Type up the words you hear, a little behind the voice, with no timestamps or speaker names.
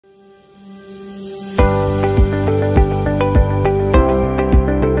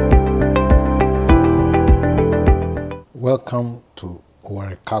Welcome to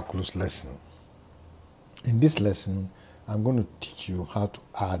Oware Calculus lesson. In this lesson, I'm going to teach you how to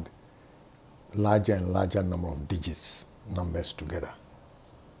add larger and larger number of numbers together.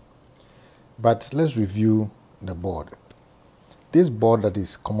 But let's review the board. This board that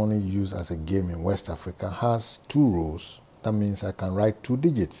is commonly used as a game in West Africa has two rows. That means I can write 2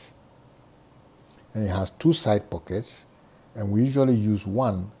 digits. And it has 2 side pockets, and we usually use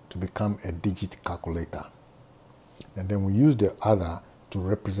one to become a digit calculator. And then we use the other to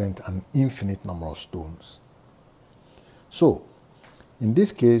represent an infinite number of stones. So, in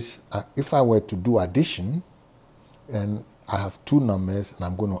this case, if I were to do addition, and I have 2 numbers and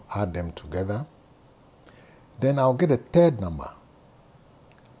I'm going to add them together, then I'll get a third number.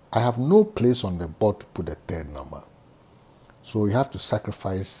 I have no place on the board to put a third number. So you have to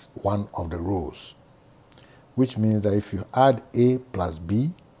sacrifice one of the rows, which means that if you add A plus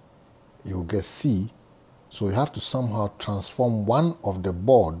B, you'll get C. So you have to somehow transform one of the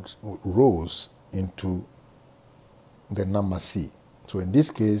board rows into the number C. So in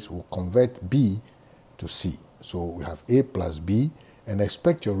this case, we'll convert B to C. So we have A plus B, and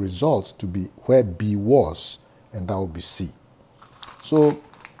expect your results to be where B was, and that will be C. So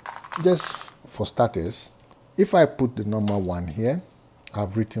just for starters, if I put the number 1 here,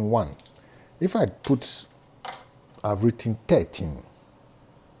 I've written 1. If I've written 13.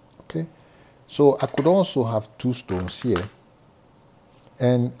 Okay? So I could also have 2 stones here,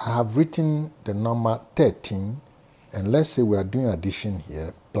 and I have written the number 13, and let's say we are doing addition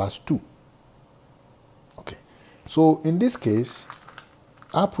here, plus 2. Okay, so in this case,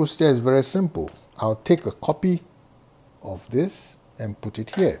 our procedure is very simple. I'll take a copy of this and put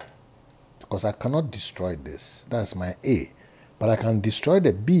it here, because I cannot destroy this. That's my A, but I can destroy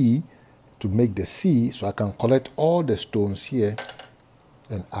the B to make the C, so I can collect all the stones here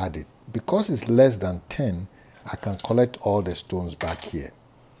and add it. Because it's less than 10, I can collect all the stones back here.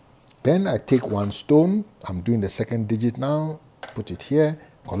 Then I take 1 stone, I'm doing the second digit now, put it here,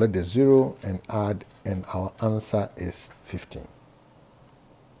 collect the 0 and add, and our answer is 15.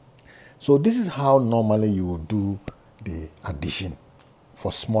 So this is how normally you will do the addition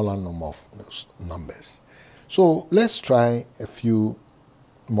for smaller number of numbers. So let's try a few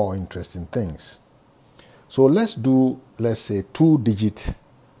more interesting things. So let's say 2-digit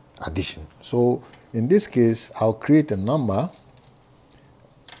addition. So in this case, I'll create a number.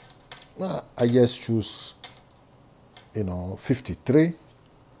 I just choose 53,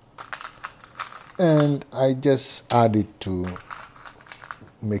 and I just add it to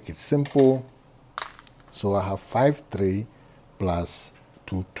make it simple. So I have 53 plus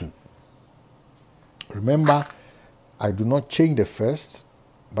 22. Remember, I do not change the first,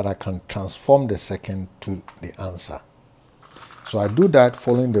 but I can transform the second to the answer. So I do that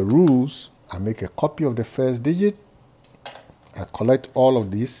following the rules. I make a copy of the first digit. I collect all of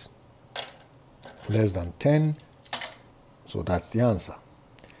these, less than 10. So that's the answer.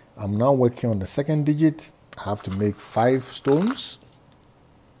 I'm now working on the second digit. I have to make 5 stones.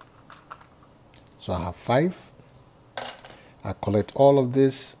 So I have 5. I collect all of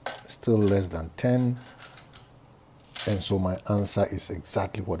this, still less than 10. And so my answer is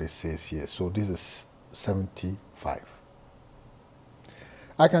exactly what it says here. So this is 75.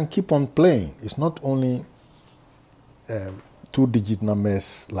 I can keep on playing. It's not only 2-digit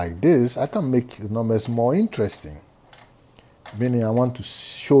numbers like this. I can make the numbers more interesting. Meaning I want to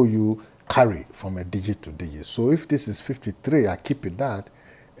show you carry from a digit to digit. So if this is 53, I keep it that.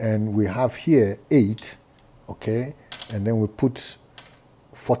 And we have here 8, okay? And then we put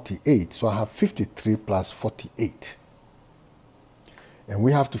 48. So I have 53 plus 48. And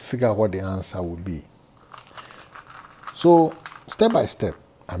we have to figure out what the answer will be. So step by step,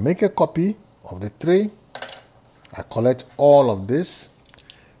 I make a copy of the 3. I collect all of this.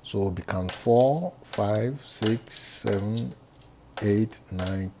 So it becomes 4, 5, 6, 7, 8,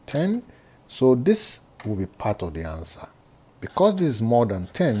 9, 10. So this will be part of the answer. Because this is more than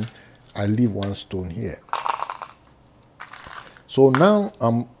 10, I leave 1 stone here. So now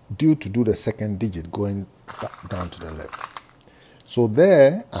I'm due to do the second digit, going down to the left. So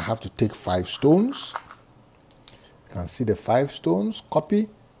there, I have to take 5 stones. You can see the 5 stones, copy.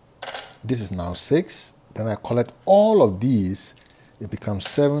 This is now 6. Then I collect all of these. It becomes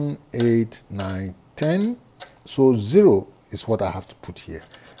 7, 8, 9, 10. So 0 is what I have to put here.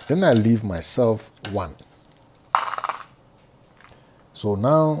 Then I leave myself 1. So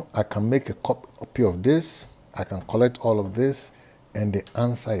now I can make a copy of this. I can collect all of this, and the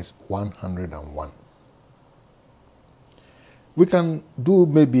answer is 101. We can do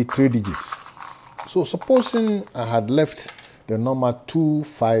maybe 3 digits. So supposing I had left the number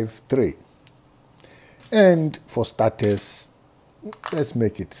 253, And for starters, let's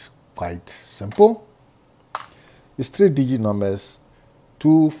make it quite simple. It's 3-digit numbers,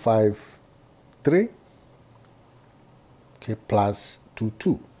 253, okay, plus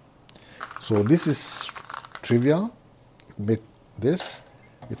 22. So this is trivial. You make this,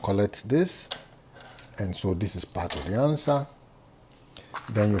 you collect this, and so this is part of the answer.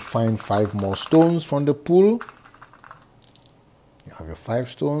 Then you find 5 more stones from the pool. You have your 5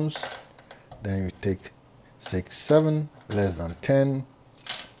 stones. Then you take 6, 7, less than 10.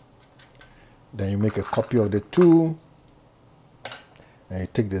 Then you make a copy of the 2. And you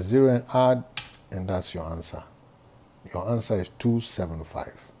take the 0 and add, and that's your answer. Your answer is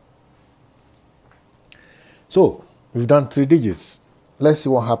 275. So, we've done 3 digits. Let's see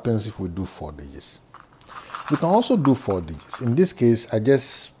what happens if we do 4 digits. We can also do 4 digits. In this case, I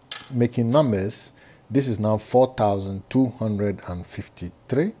just making numbers. This is now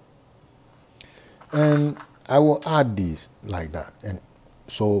 4,253. And I will add these like that. And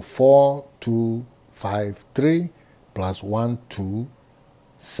so 4, 2, 5, 3 plus 1, 2,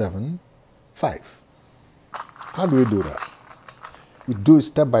 7, 5. How do we do that? We do it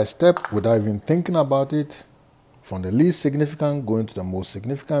step by step without even thinking about it. From the least significant going to the most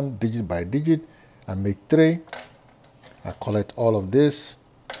significant, digit by digit. I make 3. I collect all of this.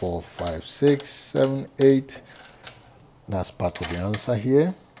 4, 5, 6, 7, 8. That's part of the answer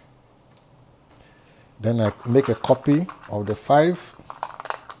here. Then I make a copy of the 5.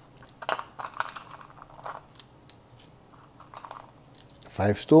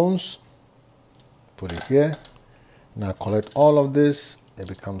 5 stones. Put it here. Now collect all of this. It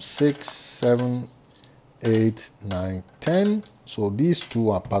becomes 6, 7, 8, 9, 10. So these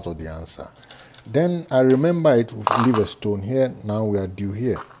 2 are part of the answer. Then I remember it, we leave a stone here. Now we are due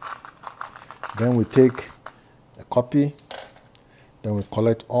here. Then we take a copy. Then we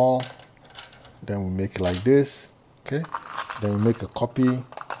collect all. Then we make it like this. Okay. Then we make a copy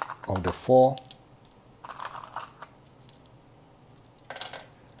of the 4.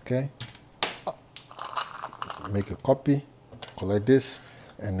 Okay. Make a copy, collect this,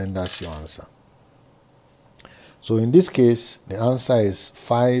 and then that's your answer. So in this case, the answer is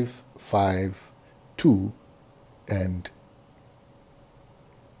 5, 5, 2, and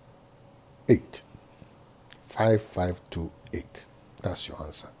 8. 5, 5, 2, 8. That's your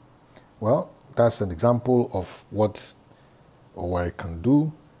answer. Well, that's an example of what Oware can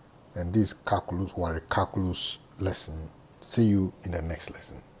do, and this Oware Calculus lesson. See you in the next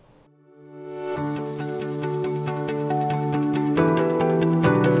lesson.